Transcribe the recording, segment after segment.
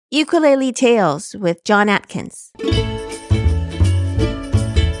Ukulele Tales with John Atkins.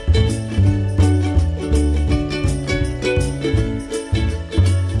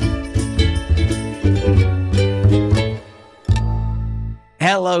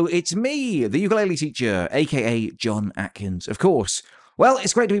 Hello, it's me, the ukulele teacher, aka John Atkins, of course. Well,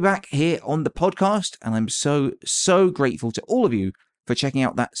 it's great to be back here on the podcast, and I'm so grateful to all of you for checking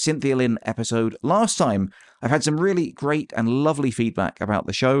out that Cynthia Lynn episode last time. I've had some really great and lovely feedback about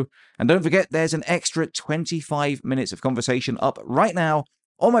the show, and don't forget there's an extra 25 minutes of conversation up right now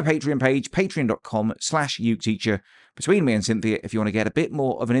on my Patreon page, patreon.com/uketeacher, between me and Cynthia, if you want to get a bit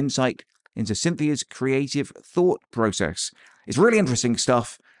more of an insight into Cynthia's creative thought process. It's really interesting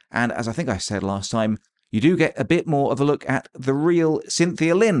stuff, and as I think I said last time, you do get a bit more of a look at the real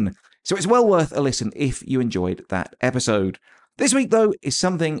Cynthia Lynn, so it's well worth a listen if you enjoyed that episode. This week, though, is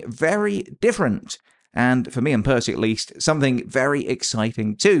something very different, and for me and Percy at least, something very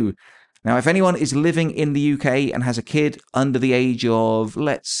exciting too. Now, if anyone is living in the UK and has a kid under the age of,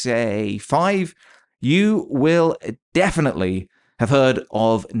 let's say, 5, you will definitely have heard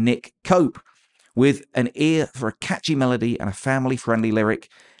of Nick Cope. With an ear for a catchy melody and a family-friendly lyric,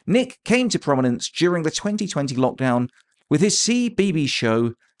 Nick came to prominence during the 2020 lockdown with his CBeebies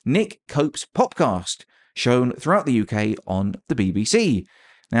show, Nick Cope's Popcast, shown throughout the UK on the BBC.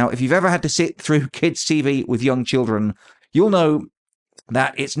 Now, if you've ever had to sit through kids' TV with young children, you'll know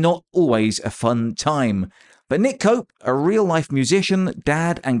that it's not always a fun time. But Nick Cope, a real-life musician,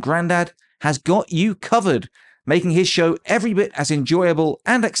 dad and granddad, has got you covered, making his show every bit as enjoyable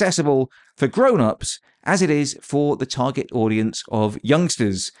and accessible for grown-ups as it is for the target audience of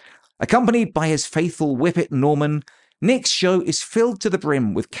youngsters. Accompanied by his faithful whippet Norman, Nick's show is filled to the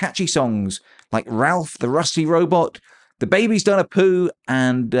brim with catchy songs like Ralph the Rusty Robot, The Baby's Done a Poo,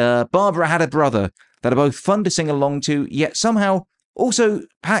 and Barbara Had a Brother that are both fun to sing along to, yet somehow also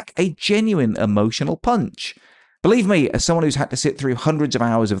pack a genuine emotional punch. Believe me, as someone who's had to sit through hundreds of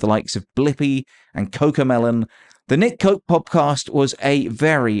hours of the likes of Blippi and Cocomelon, the Nick Cope podcast was a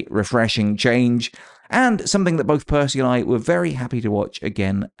very refreshing change, and something that both Percy and I were very happy to watch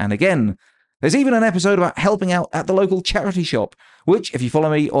again and again. There's even an episode about helping out at the local charity shop, which, if you follow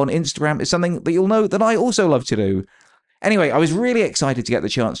me on Instagram, is something that you'll know that I also love to do. Anyway, I was really excited to get the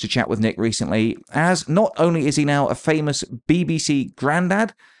chance to chat with Nick recently, as not only is he now a famous BBC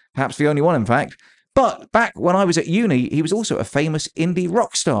granddad, perhaps the only one in fact, but back when I was at uni, he was also a famous indie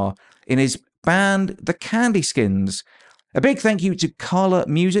rock star in his band, the Candyskins. A big thank you to Carla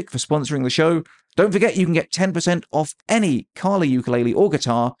Music for sponsoring the show. Don't forget you can get 10% off any Carla ukulele or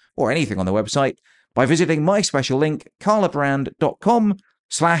guitar, or anything on the website, by visiting my special link,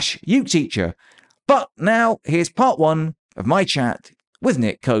 carlabrand.com/uketeacher. But now, here's part 1 of my chat with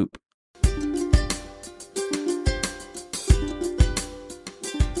Nick Cope.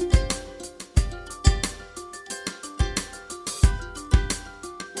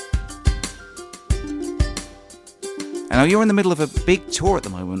 I know you're in the middle of a big tour at the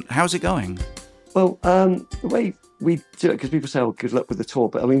moment. How's it going? Well, the way we do it, because people say, "Oh, good luck with the tour,"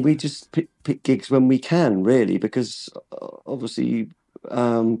 but I mean, we just pick gigs when we can, really, because obviously,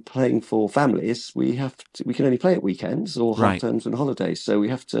 playing for families, we can only play at weekends or half terms and holidays, so we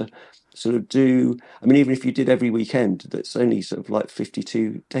have to sort of do. I mean, even if you did every weekend, that's only sort of like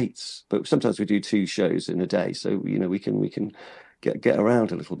 52 dates, but sometimes we do 2 shows in a day, so we can get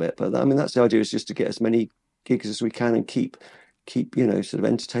around a little bit. But I mean, that's the idea, is just to get as many gigs as we can and keep sort of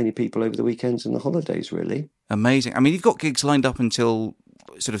entertaining people over the weekends and the holidays, really. Amazing. I mean, you've got gigs lined up until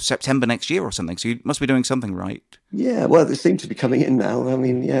sort of September next year or something, so you must be doing something right. Yeah, well, they seem to be coming in now. I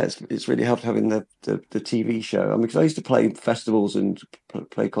mean, yeah, it's really helped having the TV show. I mean, because I used to play festivals and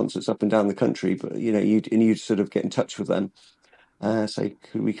play concerts up and down the country, but you'd sort of get in touch with them, say,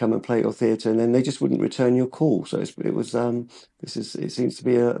 could we come and play at your theatre? And then they just wouldn't return your call. So it seems to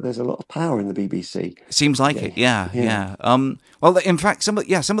be there's a lot of power in the BBC. It seems like it, yeah. Well, in fact, some of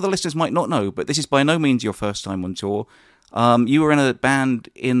the listeners might not know, but this is by no means your first time on tour. You were in a band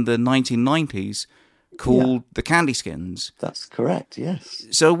in the 1990s called the Candyskins. That's correct, yes.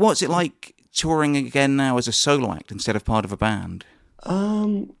 So what's it like touring again now as a solo act instead of part of a band?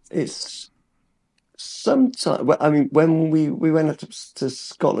 It's sometimes. Well, I mean, when we went up to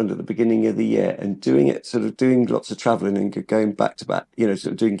Scotland at the beginning of the year and doing lots of travelling and going back to back, sort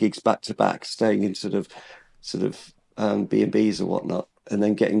of doing gigs back to back, staying in sort of B&Bs or whatnot, and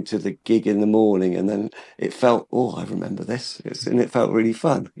then getting to the gig in the morning, and then it felt, I remember this, and it felt really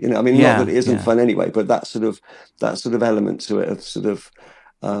fun. I mean, not that it isn't fun anyway, but that sort of element to it of sort of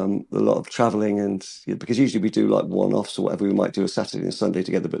a lot of travelling, and because usually we do like one-offs or whatever, we might do a Saturday and Sunday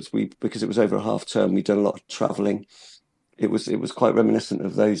together, but because it was over a half term, we'd done a lot of travelling it was quite reminiscent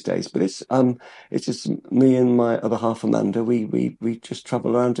of those days. But it's just me and my other half, Amanda. We just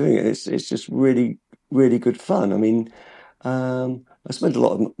travel around doing it. It's just really really good fun. I mean, I spend a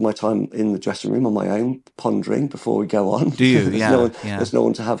lot of my time in the dressing room on my own, pondering before we go on. Do you? There's no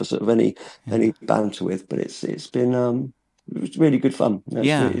one to have a sort of any banter with. But it's been it was really good fun.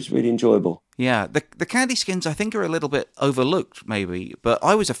 It's really enjoyable. Yeah, the Candyskins I think are a little bit overlooked, maybe, but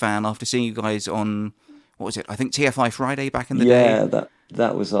I was a fan after seeing you guys on, what was it? I think TFI Friday back in the day. Yeah,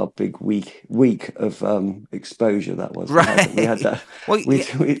 that was our big week of exposure. That was right. We had that.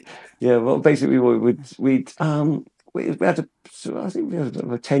 Well, basically we had I think we had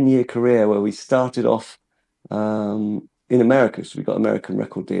a 10-year career where we started off in America, so we got American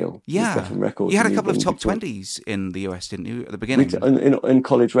record deal. Yeah, Records, you had a couple of top 20s in the US, didn't you, at the beginning? In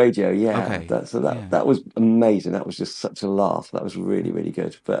college radio, yeah. Okay. That was amazing. That was just such a laugh. That was really really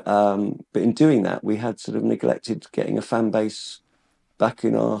good. But in doing that, we had sort of neglected getting a fan base back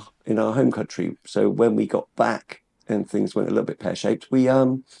in our home country. So when we got back and things went a little bit pear shaped, we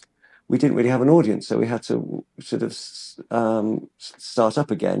didn't really have an audience. So we had to sort of start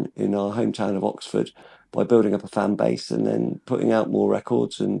up again in our hometown of Oxford by building up a fan base and then putting out more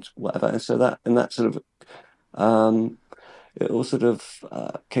records and whatever. And so that sort of it all sort of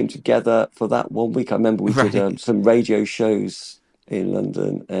came together for that one week. I remember we did some radio shows in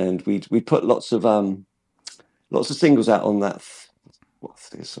London, and we put lots of singles out on that.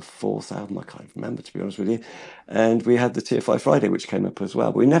 It's the fourth album, I can't remember, to be honest with you. And we had the TFI Friday, which came up as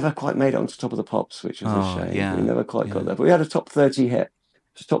well. We never quite made it onto Top of the Pops, which was a shame. Yeah, we never quite got there. But we had a top 30 hit.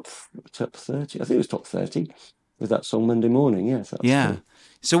 It was top 30. I think it was top 30 with that song Monday Morning. Yes. Yeah. Cool.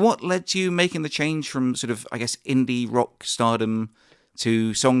 So what led to you making the change from sort of, I guess, indie rock stardom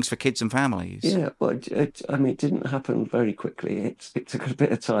to songs for kids and families? Yeah, well, it didn't happen very quickly. It took a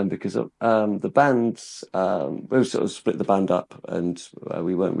bit of time because the bands, we sort of split the band up, and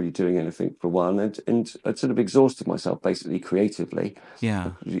we weren't really doing anything for a while, and I'd sort of exhausted myself basically creatively.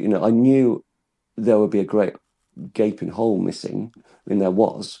 Yeah, I knew there would be a great gaping hole missing. I mean, there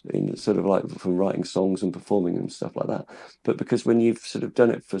was, in sort of like from writing songs and performing and stuff like that. But because when you've sort of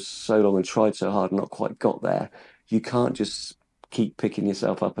done it for so long and tried so hard and not quite got there, you can't just keep picking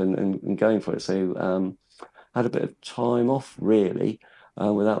yourself up and going for it. So had a bit of time off really,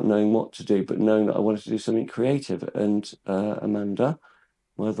 without knowing what to do, but knowing that I wanted to do something creative. And Amanda,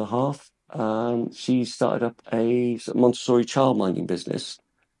 my other half, she started up a sort of Montessori childcare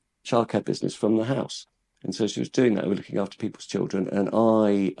business from the house. And so she was doing that. We were looking after people's children, and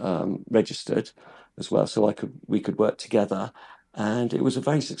I registered as well, so we could work together. And it was a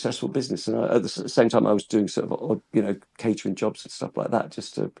very successful business. And at the same time, I was doing sort of odd, catering jobs and stuff like that,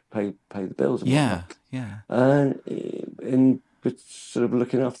 just to pay the bills. And whatnot. And in sort of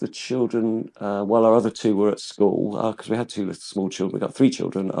looking after the children while our other two were at school, because we had two small children. We got three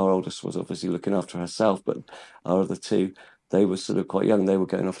children. Our oldest was obviously looking after herself, but our other two, they were sort of quite young. They were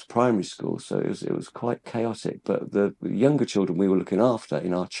going off to primary school, so it was quite chaotic. But the younger children we were looking after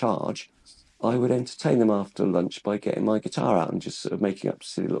in our charge, I would entertain them after lunch by getting my guitar out and just sort of making up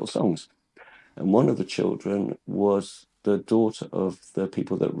silly little songs. And one of the children was the daughter of the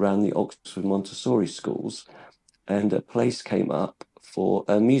people that ran the Oxford Montessori schools, and a place came up for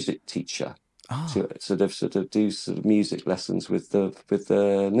a music teacher to sort of do sort of music lessons with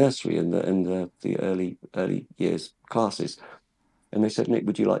the nursery and the early years classes. And they said, Nick,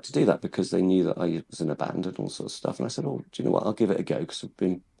 would you like to do that? Because they knew that I was in a band and all sorts of stuff. And I said, oh, do you know what? I'll give it a go, because I've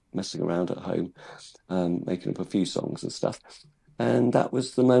been messing around at home, making up a few songs and stuff. And that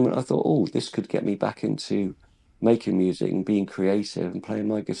was the moment I thought, oh, this could get me back into making music and being creative and playing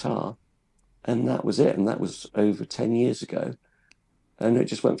my guitar. And that was it. And that was over 10 years ago. And it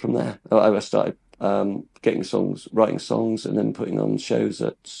just went from there. I started writing songs, and then putting on shows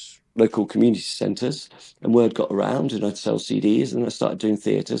at local community centres. And word got around, and I'd sell CDs, and I started doing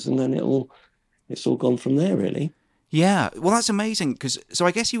theatres, and then it's all gone from there, really. Yeah, well, that's amazing, so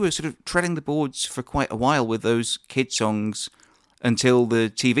I guess you were sort of treading the boards for quite a while with those kid songs until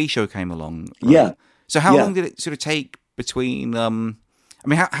the TV show came along. Right? Yeah. So how long did it sort of take between...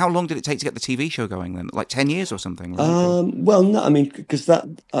 how long did it take to get the TV show going then? Like 10 years or something? Right? Well, no, because that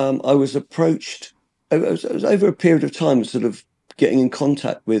I was approached... It was over a period of time, sort of getting in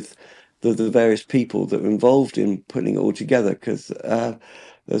contact with the various people that were involved in putting it all together, because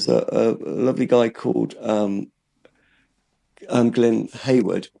there's a lovely guy called... Glenn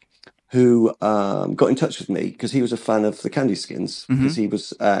Hayward, who got in touch with me because he was a fan of the Candyskins, because he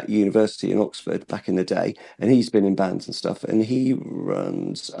was at university in Oxford back in the day, and he's been in bands and stuff, and he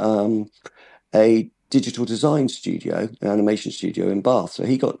runs a digital design studio, an animation studio in Bath. So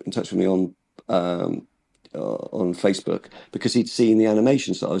he got in touch with me on on Facebook because he'd seen the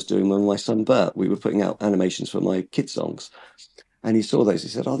animations that I was doing when my son Bert. We were putting out animations for my kids' songs. And he saw those. He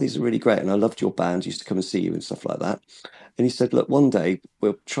said, "Oh, these are really great. And I loved your band. I used to come and see you and stuff like that." And he said, "Look, one day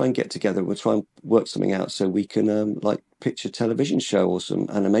we'll try and get together. We'll try and work something out so we can like pitch a television show or some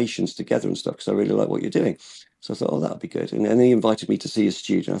animations together and stuff because I really like what you're doing." So I thought, "Oh, that'd be good." And then he invited me to see his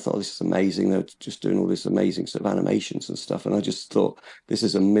studio. I thought, "This is amazing. They're just doing all this amazing sort of animations and stuff." And I just thought, this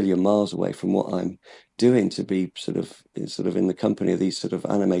is a million miles away from what I'm doing to be sort of in the company of these sort of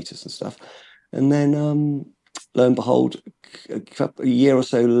animators and stuff. And then lo and behold, a year or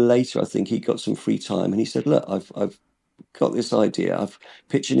so later, I think he got some free time and he said, "Look, I've got this idea. I've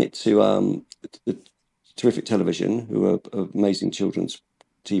pitching it to the Terrific Television, who are an amazing children's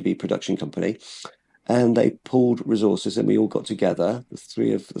TV production company, and they pooled resources, and we all got together,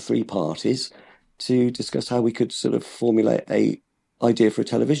 the three parties, to discuss how we could sort of formulate a idea for a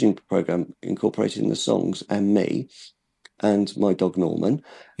television program incorporating the songs and me and my dog Norman,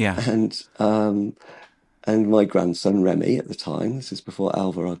 and my grandson Remy at the time. This is before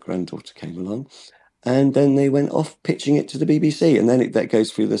Alva, our granddaughter, came along. And then they went off pitching it to the BBC, and then that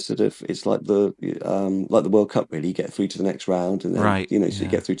goes through the sort of, it's like the World Cup, really. You get through to the next round, and then so you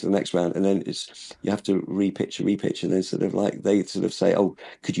get through to the next round, and then you have to repitch, and then sort of like they sort of say, "Oh,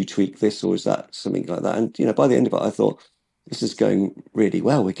 could you tweak this, or is that something like that?" And by the end of it, I thought, this is going really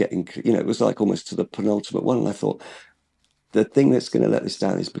well. We're getting, it was like almost to the penultimate one, and I thought, the thing that's going to let this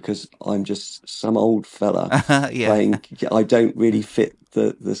down is because I'm just some old fella playing. I don't really fit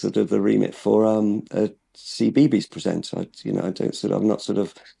the sort of the remit for a CBeebies presenter. I don't sort of. I'm not sort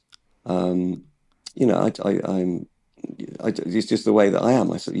of. I'm. It's just the way that I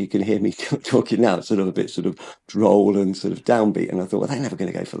am. You can hear me talking now. It's sort of a bit sort of droll and sort of downbeat. And I thought, well, they're never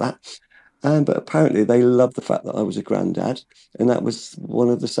going to go for that. But apparently they loved the fact that I was a granddad, and that was one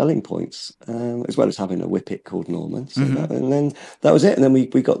of the selling points, as well as having a whippet called Norman. So and then that was it. And then we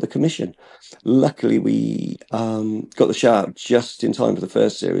got the commission. Luckily, we got the show out just in time for the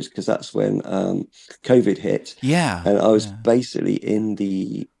first series because that's when COVID hit. Yeah. And I was basically in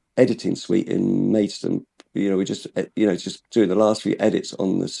the editing suite in Maidstone. We just doing the last few edits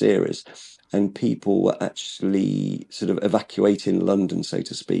on the series. And people were actually sort of evacuating London, so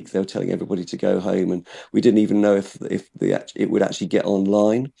to speak. They were telling everybody to go home, and we didn't even know if it would actually get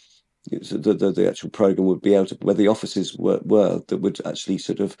online. So the actual program would be able to, where the offices were that would actually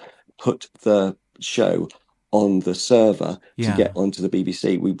sort of put the show on the server to get onto the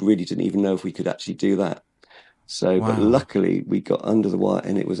BBC. We really didn't even know if we could actually do that. So, but luckily we got under the wire,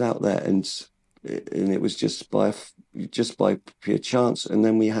 and it was out there, and it was just by pure chance, and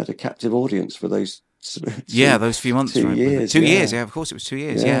then we had a captive audience for those those few months, 2 years. 2 years, of course it was 2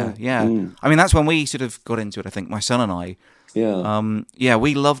 years. I mean, that's when we sort of got into it, I think, my son and I.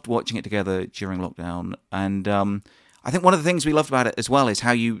 We loved watching it together during lockdown, and I think one of the things we loved about it as well is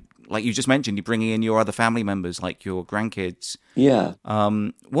how you, like you just mentioned, you're bringing in your other family members, like your grandkids.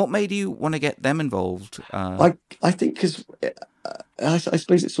 What made you want to get them involved? I think because I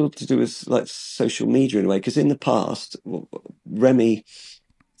suppose it's all to do with like social media in a way. Because in the past, Remy,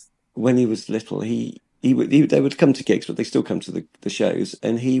 when he was little, they would come to gigs, but they still come to the shows,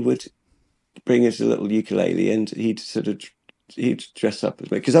 and he would bring us a little ukulele, and he'd dress up as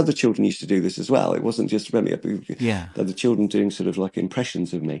me, because other children used to do this as well. It wasn't just Remy. The children doing sort of like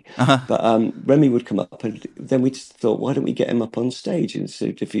impressions of me. But Remy would come up, and then we just thought, why don't we get him up on stage and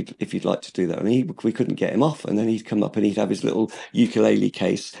see if you'd like to do that? And we couldn't get him off, and then he'd come up and he'd have his little ukulele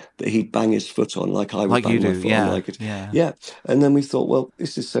case that he'd bang his foot on, like I would bang my foot on. And then we thought, well,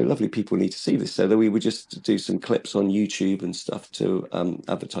 this is so lovely. People need to see this, so that we would just do some clips on YouTube and stuff to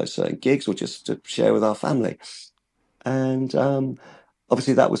advertise certain gigs or just to share with our family. And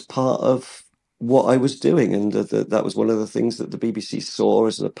obviously that was part of what I was doing, and that was one of the things that the BBC saw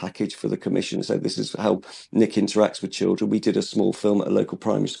as a package for the commission. So this is how Nick interacts with children. We did a small film at a local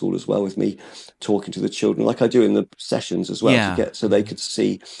primary school as well, with me talking to the children, like I do in the sessions as well, so they could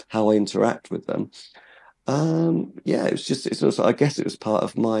see how I interact with them. It's also, I guess it was part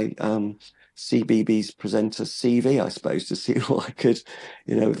of my CBeebies presenter CV, I suppose, to see what I could,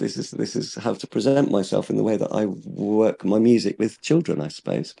 this is how to present myself in the way that I work my music with children, I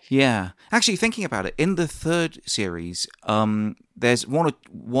suppose. Yeah. Actually, thinking about it, in the third series, there's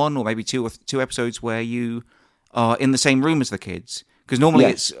one or maybe two episodes where you are in the same room as the kids. Because normally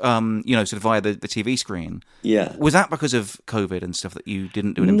it's, sort of via the TV screen. Yeah. Was that because of COVID and stuff that you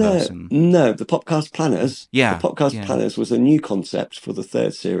didn't do it in person? No, the Popcast Planners. Yeah. The Popcast Planners was a new concept for the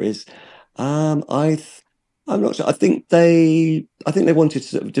third series. I'm not sure. I think they wanted to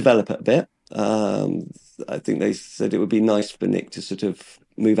sort of develop it a bit. I think they said it would be nice for Nick to sort of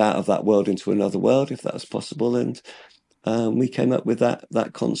move out of that world into another world if that was possible. And we came up with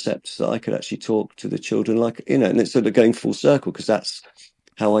that concept so I could actually talk to the children, like, you know, and it's sort of going full circle, because that's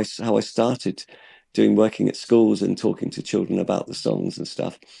how I started working at schools and talking to children about the songs and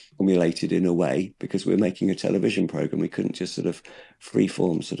stuff, formulated in a way, because we're making a television program. We couldn't just sort of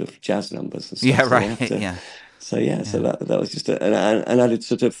freeform sort of jazz numbers and stuff. Yeah, so right. So that was just an added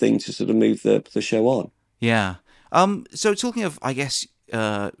sort of thing to sort of move the show on. Yeah. So talking of, I guess,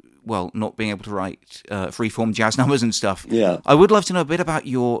 not being able to write freeform jazz numbers and stuff. Yeah. I would love to know a bit about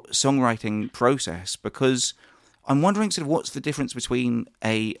your songwriting process, because I'm wondering sort of what's the difference between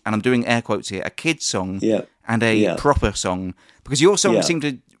and I'm doing air quotes here, a kid's song and a proper song, because your songs seem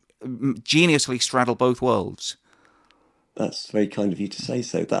to geniusly straddle both worlds. That's very kind of you to say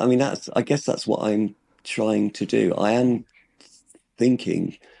so. I mean, I guess that's what I'm trying to do. I am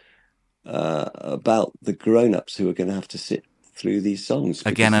thinking about the grown-ups who are going to have to sit through these songs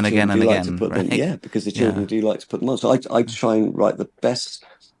again and again and again. Right? Because the children do like to put them on. So I try and write the best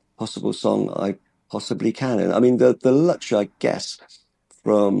possible song I possibly can. And I mean, the luxury, I guess,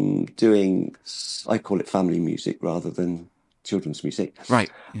 from doing, I call it family music rather than children's music, right?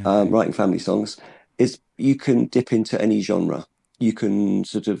 Writing family songs, is you can dip into any genre. You can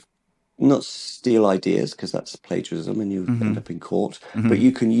sort of not steal ideas, because that's plagiarism and you end up in court, but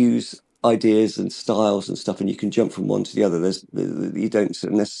you can use ideas and styles and stuff, and you can jump from one to the other. You don't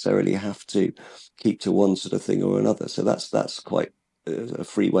sort of necessarily have to keep to one sort of thing or another. So that's quite a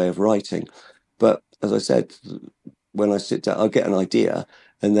free way of writing. But as I said, when I sit down, I'll get an idea,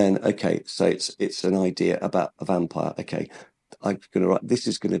 and then, okay, so it's an idea about a vampire. Okay, I'm going to write, this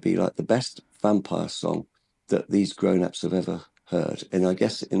is going to be like the best vampire song that these grown-ups have ever heard. And I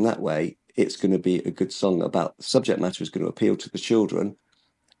guess in that way, it's going to be a good song about the subject matter, is going to appeal to the children,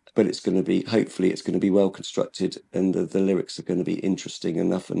 but it's going to be, hopefully it's going to be well constructed, and the lyrics are going to be interesting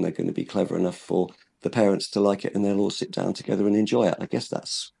enough, and they're going to be clever enough for the parents to like it, and they'll all sit down together and enjoy it. I guess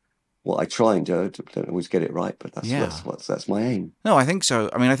that's what I try and do. I don't always get it right, but that's my aim. No, I think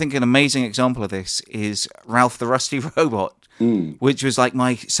so. I mean, I think an amazing example of this is Ralph the Rusty Robot, which was like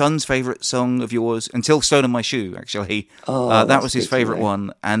my son's favourite song of yours, until Stone in My Shoe, actually. That was his favourite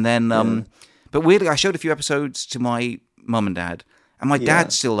one. And then, but weirdly, I showed a few episodes to my mum and dad, and my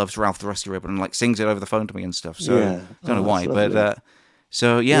dad still loves Ralph the Rusty Robot and like sings it over the phone to me and stuff. So I don't know why, but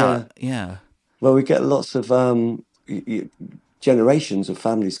yeah. Well, we get lots of generations of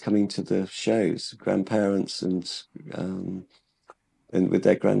families coming to the shows, grandparents and with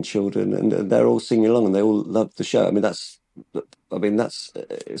their grandchildren, and they're all singing along, and they all love the show. I mean, that's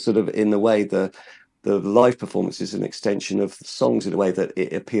sort of, in the way, the live performance is an extension of the songs, in a way that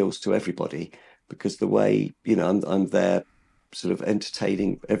it appeals to everybody, because the way, you know, I'm there sort of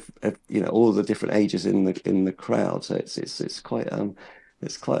entertaining all the different ages in the crowd. So it's quite hard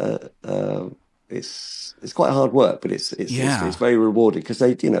work, but it's very rewarding, because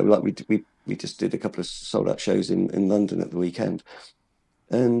they, you know, like we just did a couple of sold out shows in London at the weekend,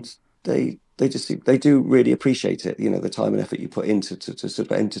 and they do really appreciate it, you know, the time and effort you put into to sort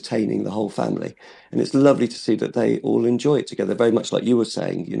of entertaining the whole family. And it's lovely to see that they all enjoy it together, very much like you were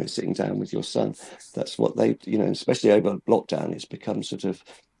saying, you know, sitting down with your son. That's what they, you know, especially over lockdown, it's become sort of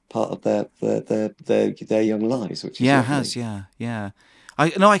part of their young lives, which is lovely. It has, yeah.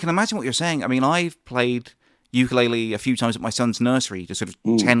 I can imagine what you're saying. I mean, I've played ukulele a few times at my son's nursery to sort of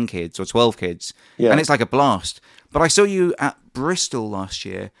 10 kids or 12 kids, and it's like a blast. But I saw you at Bristol last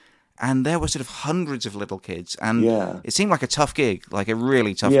year, and there were sort of hundreds of little kids, and it seemed like a tough gig, like a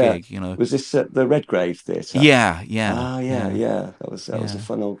really tough gig, you know. Was this at the Redgrave Theatre? Yeah. That was a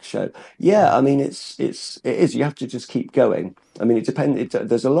fun old show. Yeah, I mean, it is. You have to just keep going. I mean, it depends.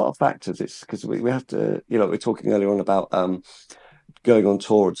 There's a lot of factors. It's because we have to, you know, we were talking earlier on about going on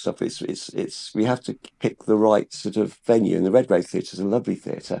tour and stuff. It's we have to pick the right sort of venue, and the Redgrave Theatre is a lovely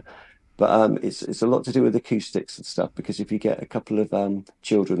theatre. But it's a lot to do with acoustics and stuff, because if you get a couple of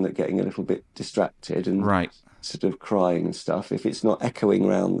children that are getting a little bit distracted and sort of crying and stuff, if it's not echoing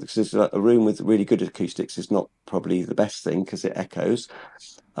around, because there's a room with really good acoustics is not probably the best thing, because it echoes.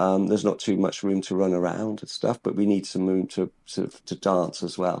 There's not too much room to run around and stuff, but we need some room to sort of to dance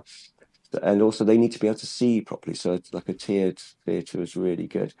as well. And also they need to be able to see properly. So it's like a tiered theatre is really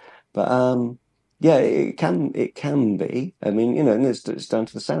good. But it can be. I mean, you know, and it's down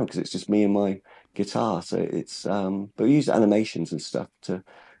to the sound, because it's just me and my guitar. So it's but we use animations and stuff to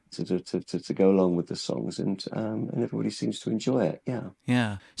go along with the songs, and everybody seems to enjoy it.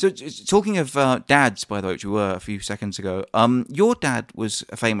 Yeah. So talking of dads, by the way, which we were a few seconds ago, your dad was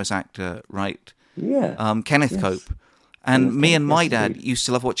a famous actor, right? Yeah. Kenneth Cope. And me and my dad used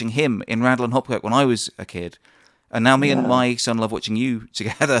to love watching him in Randall and Hopkirk when I was a kid.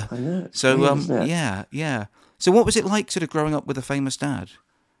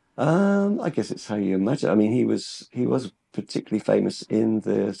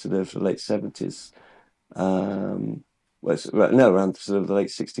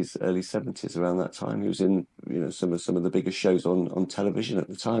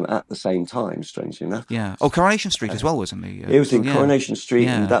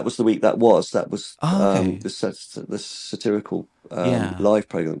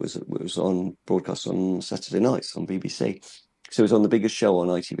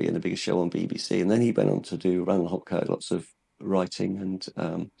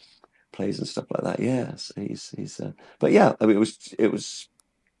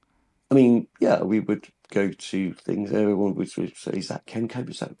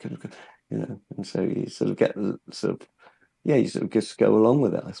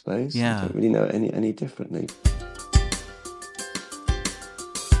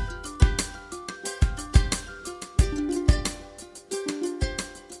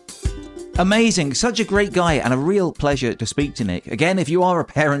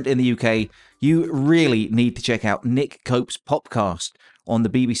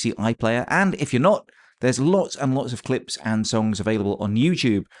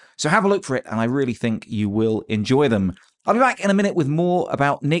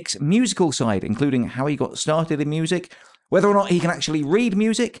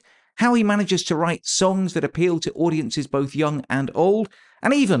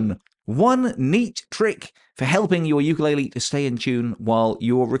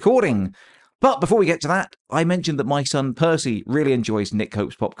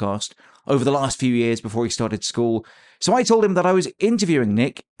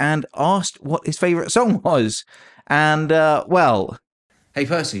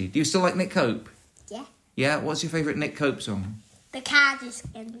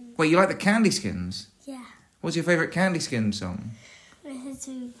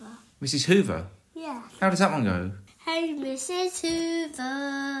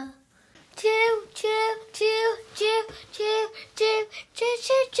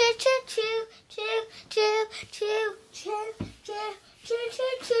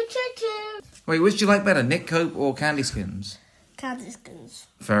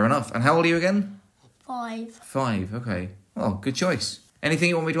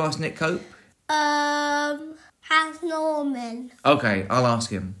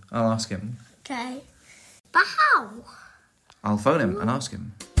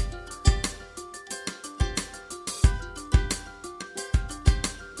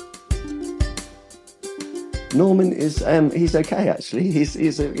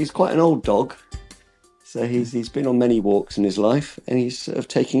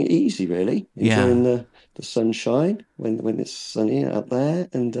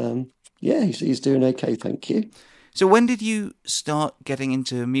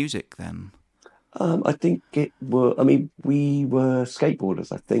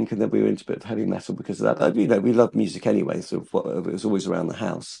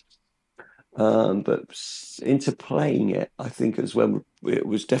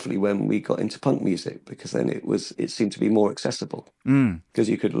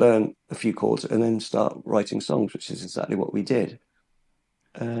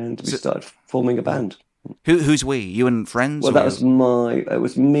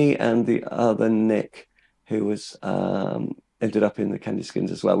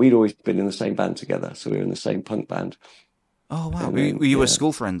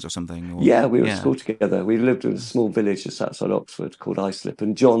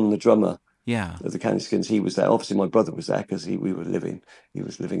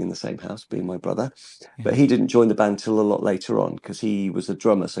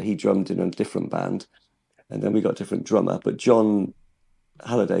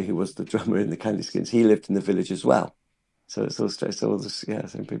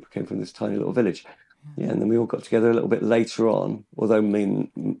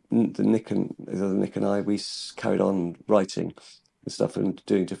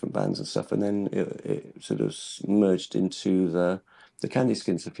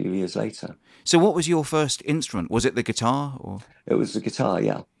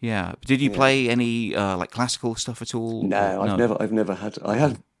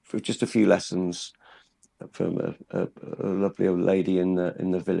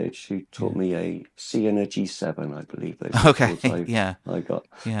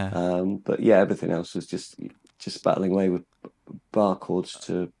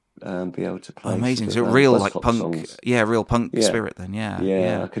 be able to play. Amazing. Sort So of, real buzz like punk, songs. real punk Yeah. spirit then, yeah.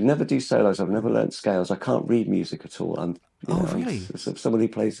 Yeah, I could never do solos. I've never learnt scales. I can't read music at all. Really? I'm someone who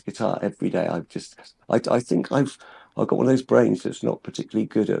plays the guitar every day. I think I've got one of those brains that's not particularly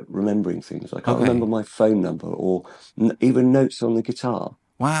good at remembering things. I can't remember my phone number or even notes on the guitar.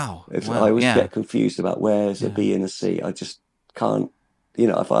 Wow. I Wow. always Yeah. get confused about where's a B and a C. I just can't.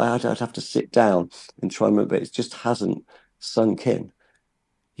 If I'd have to sit down and try and remember, it just hasn't sunk in.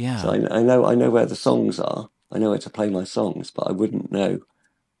 Yeah. So I know where the songs are. I know where to play my songs, but I wouldn't know.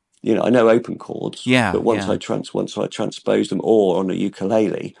 I know open chords. Yeah. But once I transpose them, or on a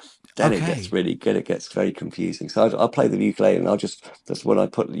ukulele, then it Okay. gets really good. It gets very confusing. So I'll play the ukulele, and that's when I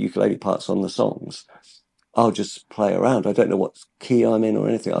put the ukulele parts on the songs. I'll just play around. I don't know what key I'm in or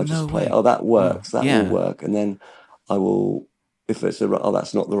anything. I'll just play. way. Oh, that works. Wow. That will work. And then I will, if it's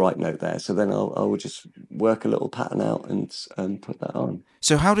that's not the right note there. So then I will just work a little pattern out and put that on.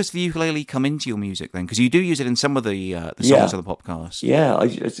 So how does the ukulele come into your music then? Because you do use it in some of the songs of the Popcast. Yeah,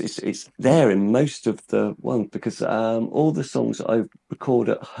 it's there in most of the ones because all the songs that I record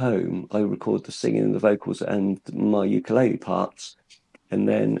at home, I record the singing and the vocals and my ukulele parts, and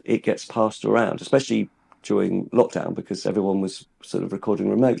then it gets passed around, especially during lockdown because everyone was sort of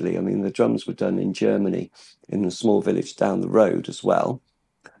recording remotely. I mean, the drums were done in Germany in a small village down the road as well.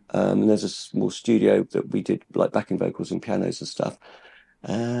 And there's a small studio that we did like backing vocals and pianos and stuff.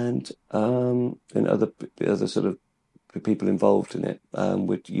 And other sort of people involved in it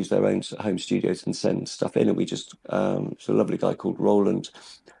would use their own home studios and send stuff in. And we just, it's a lovely guy called Roland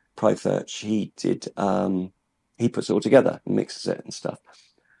Prythurch. He puts it all together and mixes it and stuff.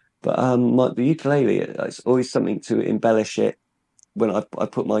 But the ukulele, it's always something to embellish it. When I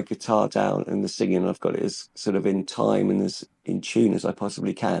put my guitar down and the singing, I've got it as sort of in time and as in tune as I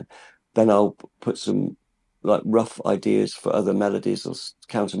possibly can. Then I'll put some like rough ideas for other melodies or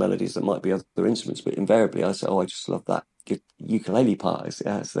counter melodies that might be other instruments. But invariably, I say, "Oh, I just love that ukulele part."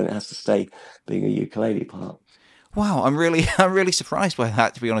 Then it has to stay being a ukulele part. Wow, I'm really surprised by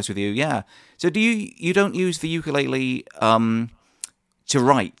that, to be honest with you. Yeah. So do you don't use the ukulele to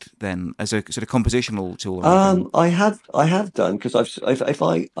write then as a sort of compositional tool? I have done because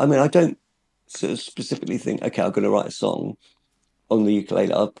I don't sort of specifically think, okay, I'm going to write a song on the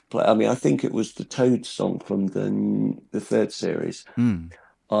ukulele. I'll play. I mean, I think it was the Toad song from the third series.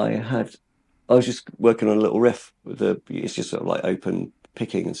 I was just working on a little riff with it's just sort of like open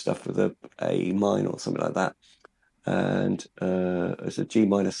picking and stuff with a minor or something like that, and it's a G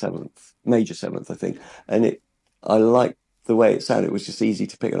minor seventh, major seventh, I think, and I liked the way it sounded. It was just easy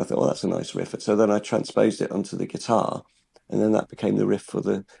to pick, and I thought, oh, that's a nice riff. So then I transposed it onto the guitar, and then that became the riff for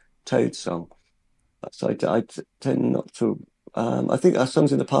the Toad song. So I tend not to. I think our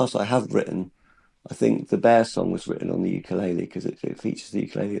songs in the past I have written. I think the Bear song was written on the ukulele because it features the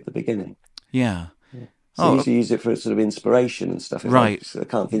ukulele at the beginning. Yeah. So I usually use it for sort of inspiration and stuff. Right. I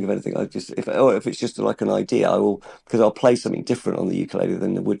can't think of anything. If it's just like an idea, because I'll play something different on the ukulele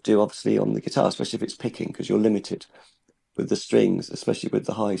than I would do obviously on the guitar, especially if it's picking because you're limited with the strings, especially with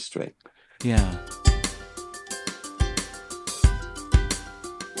the high string. Yeah.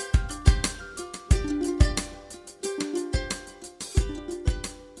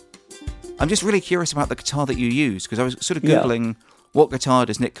 I'm just really curious about the guitar that you use because I was sort of Googling what guitar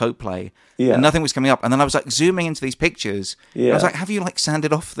does Nick Cope play, and nothing was coming up. And then I was like zooming into these pictures. I was like, have you like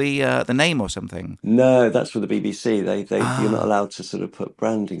sanded off the name or something? No, that's for the BBC. You're not allowed to sort of put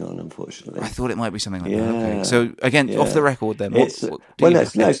branding on, unfortunately. I thought it might be something like that. Okay. So again, off the record, then. It's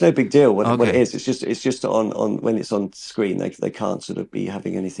no big deal. What it is, it's just on when it's on screen. They can't sort of be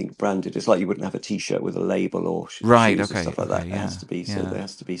having anything branded. It's like you wouldn't have a T-shirt with a label or shoes and stuff like that. It has to be it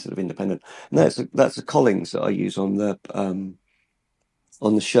has to be sort of independent. No, that's a Collings that I use on the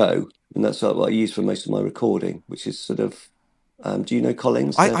show, and that's what I use for most of my recording, which is sort of. Do you know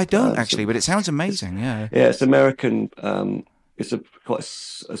Collings? I don't actually, but it sounds amazing. Yeah, it's American. It's quite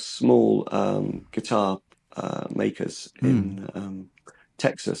a small guitar makers in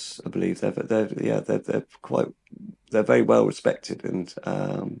Texas, I believe. They're very well respected, and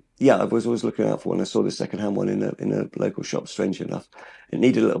I was always looking out for one. I saw the secondhand one in a local shop. Strangely enough, it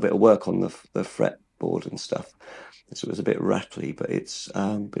needed a little bit of work on the fretboard and stuff. So it was a bit rattly, but it's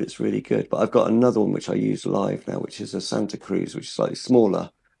really good. But I've got another one which I use live now, which is a Santa Cruz, which is slightly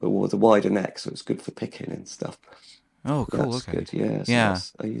smaller, but with a wider neck, so it's good for picking and stuff. Oh, cool. That's okay. Good. Yeah.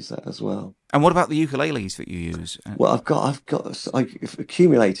 I use that as well. And what about the ukuleles that you use? Well, I've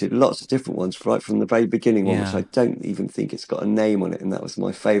accumulated lots of different ones right from the very beginning one, which I don't even think it's got a name on it, and that was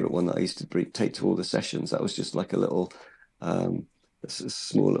my favourite one that I used to take to all the sessions. That was just like a little, a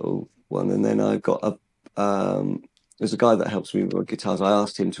small little one, and then I got there's a guy that helps me with my guitars. I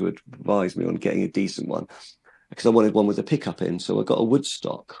asked him to advise me on getting a decent one because I wanted one with a pickup in. So I got a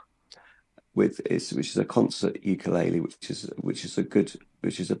Woodstock which is a concert ukulele, which is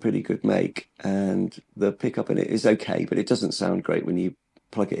a pretty good make, and the pickup in it is okay, but it doesn't sound great when you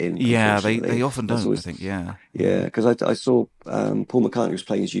plug it in. Yeah, they often don't. Always, I think. Yeah, because I saw Paul McCartney was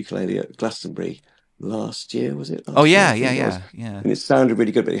playing his ukulele at Glastonbury last year. Was it? Yeah. And it sounded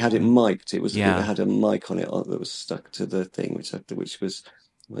really good, but it had it mic'd. It had a mic on it that was stuck to the thing, which was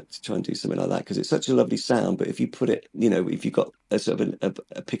to try and do something like that because it's such a lovely sound. But if you put it, if you've got a sort of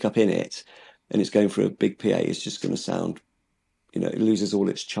a pickup in it and it's going through a big PA, it's just going to sound, it loses all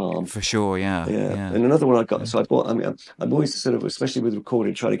its charm. For sure, yeah. And another one I got, so I bought. I mean, I'm always sort of, especially with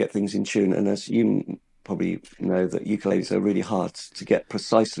recording, trying to get things in tune. And as you probably know, that ukuleles are really hard to get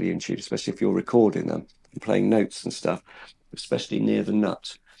precisely in tune, especially if you're recording them and playing notes and stuff, especially near the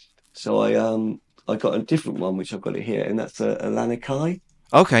nut. So I got a different one, which I've got it here, and that's a Lanikai.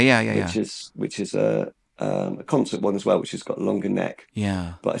 Okay, yeah. Which is a concert one as well, which has got a longer neck.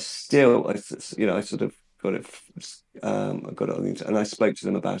 Yeah. But I sort of got it. I got it on the internet, and I spoke to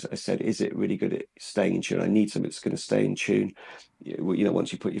them about it. I said, "Is it really good at staying in tune? I need something that's going to stay in tune.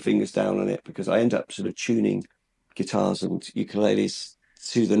 Once you put your fingers down on it, because I end up sort of tuning guitars and ukuleles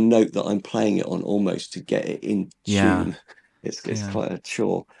to the note that I'm playing it on, almost to get it in tune. It's quite a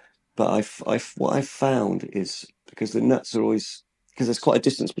chore. But what I found is because the nuts are always, because there's quite a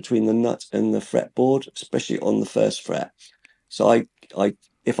distance between the nut and the fretboard, especially on the first fret. So I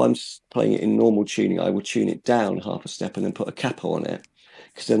if I'm playing it in normal tuning, I will tune it down half a step and then put a capo on it,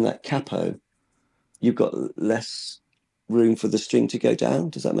 because then that capo, you've got less room for the string to go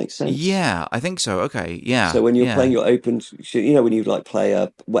down. Does that make sense? Yeah, I think so. Okay, yeah. So when you're playing your open, when you like play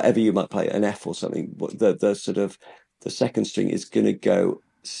whatever you might play, an F or something, the sort of the second string is going to go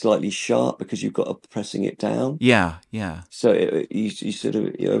slightly sharp because you've got pressing it down. Yeah. So you sort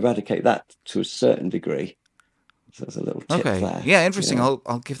of eradicate that to a certain degree. So there's a little tip there. Yeah, interesting.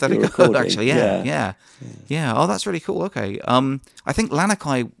 I'll give that a go. Actually, yeah. Oh, that's really cool. Okay. I think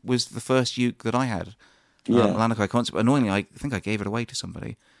Lanikai was the first uke that I had. Lanikai concert. Annoyingly, I think I gave it away to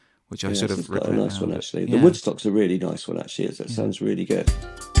somebody, which I sort of regret. A nice one actually. The Woodstock's a really nice one actually. It sounds really good.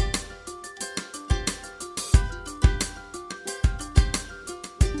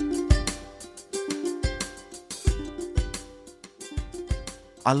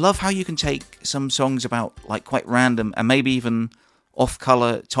 I love how you can take some songs about like quite random and maybe even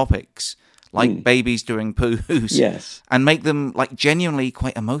off-color topics, like babies doing poos, and make them like genuinely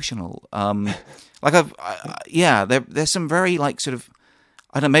quite emotional. There's some very like sort of,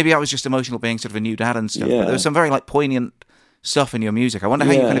 I don't know, maybe I was just emotional being sort of a new dad and stuff, but there's some very like poignant stuff in your music. I wonder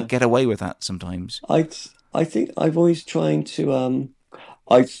how you kind of get away with that sometimes. I think I've always trying to,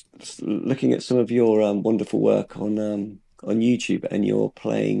 I looking at some of your wonderful work on YouTube, and you're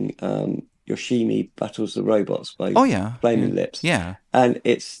playing Yoshimi Battles the Robots by Flaming Lips. Yeah. And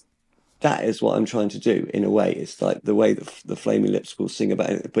that is what I'm trying to do in a way. It's like the way that the Flaming Lips will sing about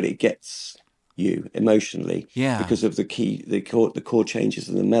it, but it gets you emotionally because of the chord changes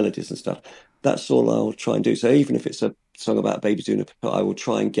and the melodies and stuff. That's all I'll try and do. So even if it's a song about babies doing a poo, I will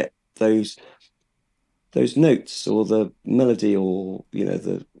try and get those notes or the melody or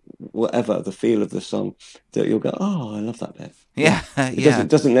the whatever the feel of the song that you'll go, oh, I love that bit. It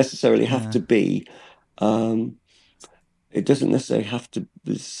doesn't necessarily have to be it doesn't necessarily have to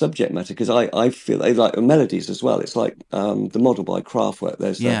be subject matter, because I feel they like melodies as well. It's like the Model by Kraftwerk,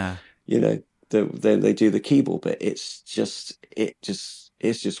 there's they do the keyboard bit. It's just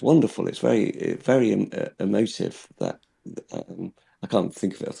wonderful. It's very very emotive. That I can't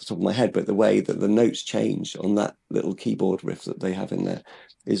think of it off the top of my head, but the way that the notes change on that little keyboard riff that they have in there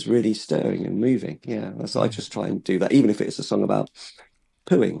is really stirring and moving. I just try and do that, even if it's a song about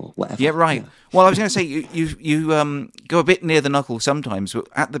pooing or whatever. Yeah, right. Well, I was going to say you go a bit near the knuckle sometimes. But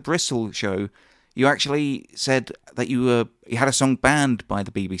at the Bristol show, you actually said that you had a song banned by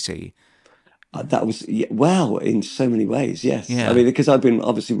the BBC. That was in so many ways. Yes, I mean, because I've been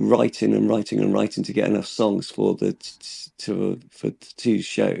obviously writing to get enough songs for the two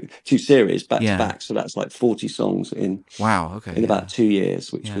series back to back. So that's like 40 songs in about 2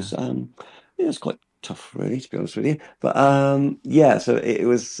 years, which was it's quite tough, really, to be honest with you. But so it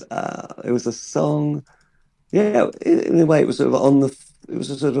was a song. In a way, it was sort of it was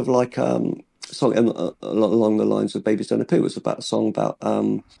a sort of like song along the lines of Babies Don't Poo. It was about a song about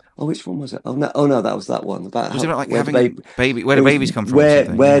which one was it? Oh no, that was that one. Was it about like having baby? Where do babies come from?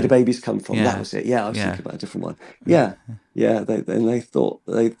 Where do babies come from? That was it. I was thinking about a different one. They thought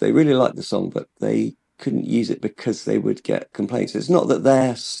they really liked the song, but they couldn't use it because they would get complaints. It's not that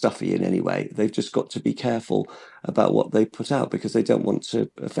they're stuffy in any way. They've just got to be careful about what they put out because they don't want to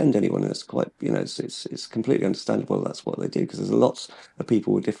offend anyone. That's quite, it's completely understandable. That's what they do because there's lots of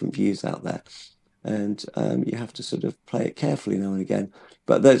people with different views out there. And you have to sort of play it carefully now and again.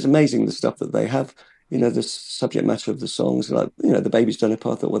 But it's amazing the stuff that they have. The subject matter of the songs, like, the Babies done a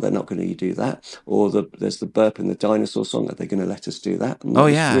part. I thought, well, they're not going to do that. Or there's the burp in the dinosaur song. Are they going to let us do that? And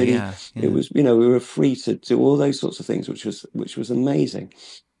yeah. It was, we were free to do all those sorts of things, which was amazing.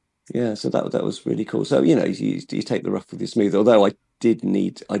 Yeah, so that was really cool. So, you take the rough with the smooth, although I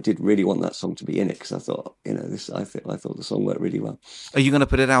did really want that song to be in it because I thought, I thought the song worked really well. Are you going to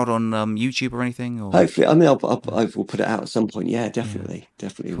put it out on YouTube or anything? Or? Hopefully, I will put it out at some point. Yeah, definitely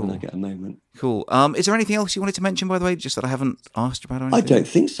cool. When I get a moment. Cool. Is there anything else you wanted to mention, by the way, just that I haven't asked about or anything? I don't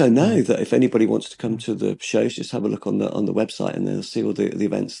think so. No, that if anybody wants to come to the shows, just have a look on the website and they'll see all the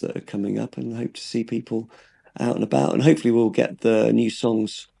events that are coming up, and I hope to see people out and about, and hopefully we'll get the new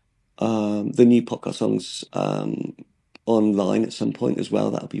songs, the new podcast songs. Online at some point as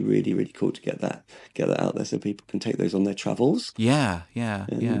well. That'll be really, really cool to get that out there so people can take those on their travels. Yeah.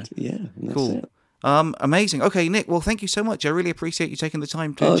 And that's cool. it. Amazing. Okay, Nick, well, thank you so much. I really appreciate you taking the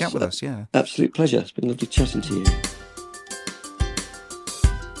time to chat with us. Yeah. Absolute pleasure. It's been lovely chatting to you.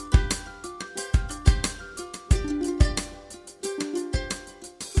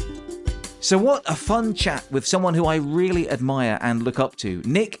 So what a fun chat with someone who I really admire and look up to,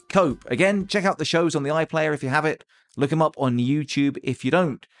 Nick Cope. Again, check out the shows on the iPlayer if you have it. Look him up on YouTube if you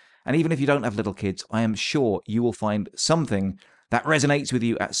don't. And even if you don't have little kids, I am sure you will find something that resonates with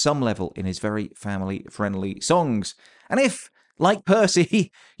you at some level in his very family-friendly songs. And if, like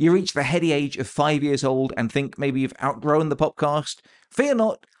Percy, you reach the heady age of 5 years old and think maybe you've outgrown the Popcast, fear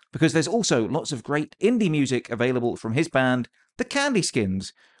not, because there's also lots of great indie music available from his band, the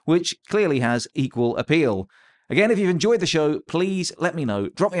Candyskins, which clearly has equal appeal. Again, if you've enjoyed the show, please let me know.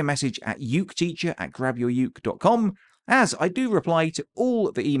 Drop me a message at uketeacher@grabyourUke.com, as I do reply to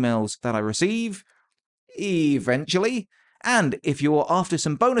all the emails that I receive, eventually. And if you're after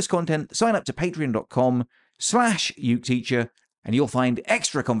some bonus content, sign up to patreon.com/uketeacher, and you'll find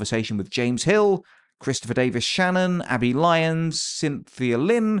extra conversation with James Hill, Christopher Davis Shannon, Abby Lyons, Cynthia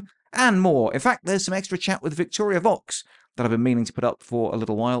Lynn, and more. In fact, there's some extra chat with Victoria Vox that I've been meaning to put up for a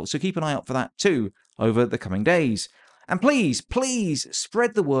little while, so keep an eye out for that too over the coming days. And please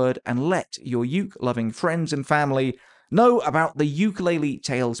spread the word and let your uke-loving friends and family know about the Ukulele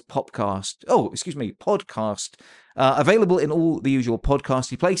Tales podcast. Available in all the usual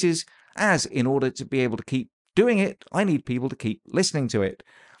podcasty places, as in order to be able to keep doing it, I need people to keep listening to it.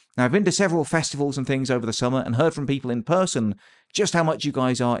 Now, I've been to several festivals and things over the summer and heard from people in person just how much you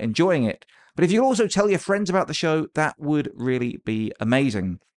guys are enjoying it. But if you'll also tell your friends about the show, that would really be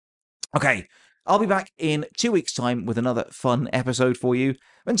amazing. Okay, I'll be back in 2 weeks' time with another fun episode for you.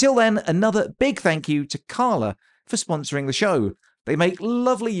 Until then, another big thank you to Carla for sponsoring the show. They make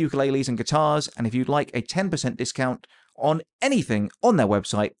lovely ukuleles and guitars, and if you'd like a 10% discount on anything on their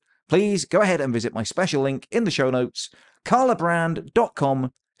website, please go ahead and visit my special link in the show notes,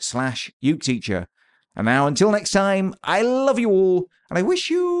 carlabrand.com/uketeacher. And now, until next time, I love you all, and I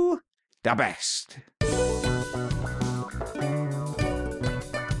wish you the best.